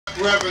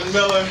Reverend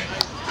Miller,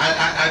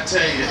 I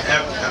tell you,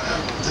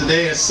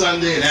 today is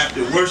Sunday and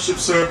after worship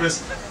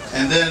service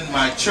and then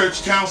my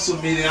church council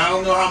meeting, I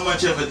don't know how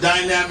much of a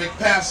dynamic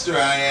pastor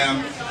I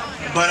am,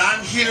 but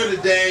I'm here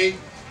today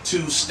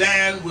to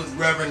stand with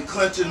Reverend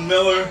Clinton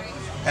Miller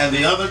and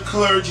the other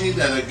clergy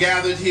that are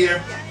gathered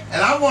here.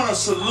 And I want to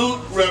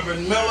salute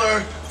Reverend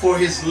Miller for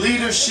his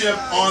leadership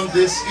on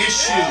this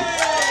issue.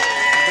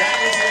 That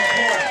is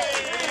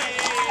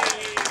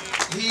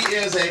important. He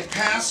is a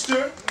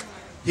pastor.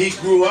 He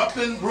grew up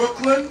in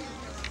Brooklyn,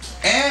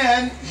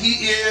 and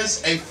he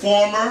is a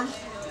former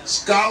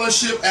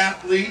scholarship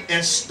athlete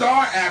and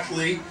star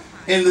athlete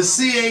in the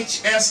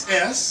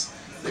CHSS,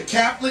 the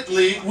Catholic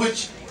League,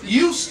 which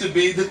used to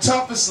be the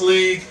toughest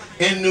league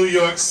in New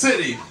York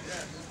City.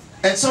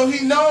 And so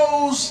he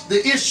knows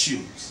the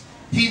issues.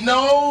 He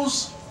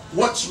knows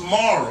what's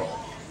moral.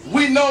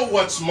 We know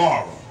what's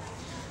moral.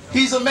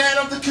 He's a man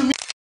of the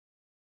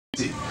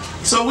community.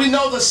 So we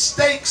know the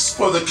stakes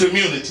for the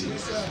community.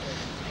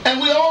 And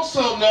we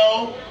also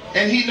know,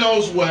 and he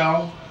knows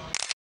well,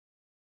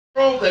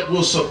 that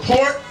will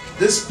support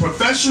this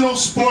professional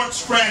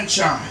sports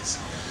franchise.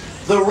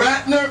 The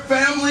Ratner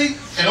family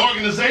and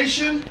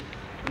organization,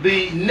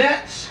 the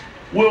Nets,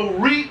 will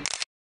reap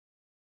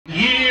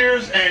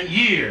years and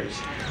years,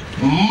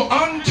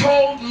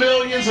 untold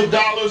millions of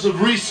dollars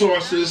of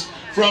resources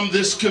from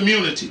this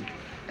community.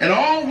 And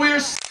all we're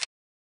saying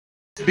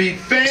is be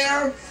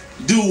fair,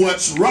 do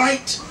what's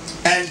right,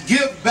 and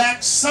give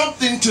back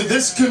something to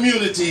this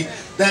community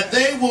that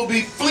they will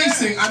be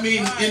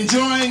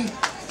enjoying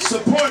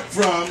support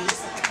from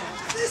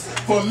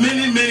for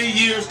many, many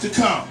years to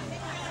come.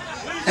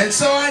 And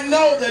so I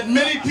know that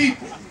many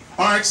people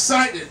are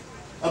excited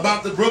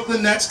about the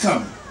Brooklyn Nets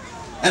coming.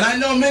 And I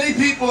know many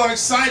people are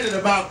excited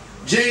about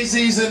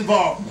Jay-Z's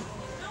involvement.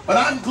 But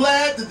I'm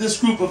glad that this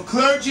group of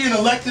clergy and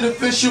elected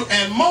officials,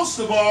 and most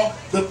of all,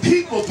 the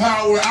people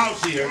power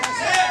out here,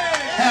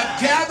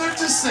 have gathered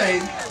to say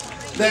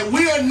that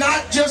we are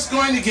not just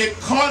going to get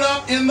caught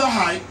up in the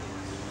hype.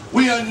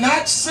 We are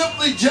not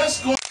simply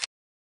just going to talk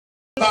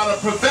about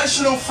a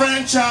professional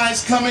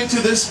franchise coming to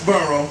this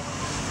borough,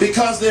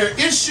 because there are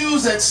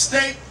issues at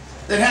stake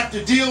that have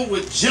to deal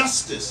with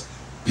justice.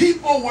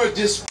 People were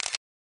displaced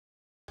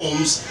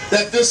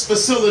that this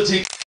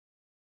facility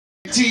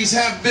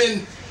have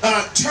been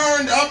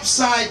turned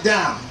upside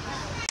down.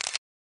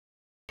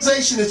 The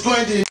organization is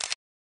going to,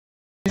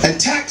 and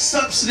tax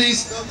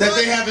subsidies that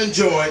they have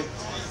enjoyed,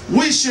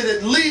 we should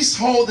at least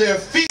hold their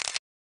feet.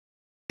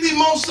 Maybe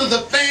most of the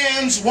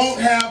fans won't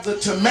have the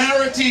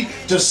temerity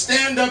to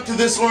stand up to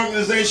this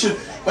organization,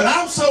 but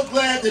I'm so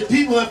glad that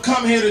people have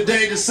come here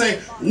today to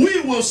say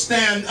we will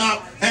stand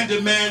up and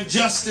demand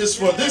justice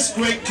for this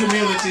great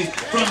community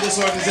from this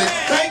organization.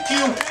 Thank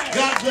you.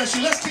 God bless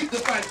you. Let's keep the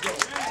fight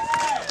going.